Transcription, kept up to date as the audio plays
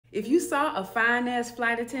If you saw a fine-ass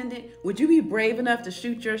flight attendant, would you be brave enough to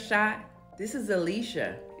shoot your shot? This is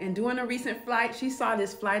Alicia, and during a recent flight, she saw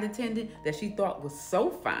this flight attendant that she thought was so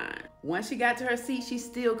fine. Once she got to her seat, she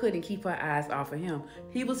still couldn't keep her eyes off of him.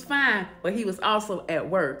 He was fine, but he was also at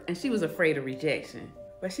work, and she was afraid of rejection.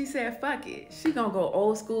 But she said, fuck it. She gonna go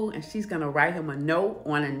old school and she's gonna write him a note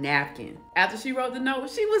on a napkin. After she wrote the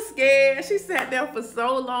note, she was scared. She sat there for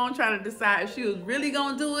so long trying to decide if she was really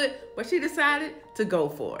gonna do it, but she decided to go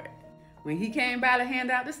for it. When he came by to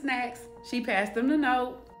hand out the snacks, she passed him the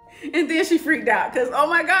note. And then she freaked out because, oh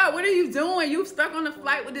my God, what are you doing? You stuck on the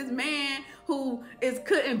flight with this man who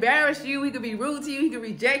could embarrass you. He could be rude to you. He could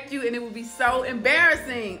reject you and it would be so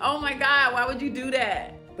embarrassing. Oh my God, why would you do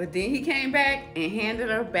that? But then he came back and handed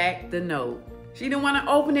her back the note. She didn't want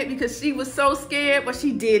to open it because she was so scared, but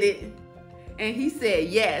she did it. And he said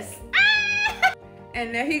yes. Ah!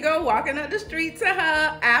 And there he go walking up the street to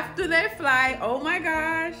her after their flight. Oh my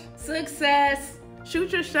gosh. Success.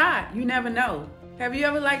 Shoot your shot. You never know. Have you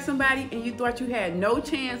ever liked somebody and you thought you had no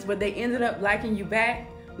chance, but they ended up liking you back?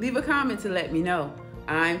 Leave a comment to let me know.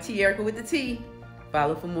 I'm Te-Erika with the T.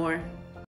 Follow for more.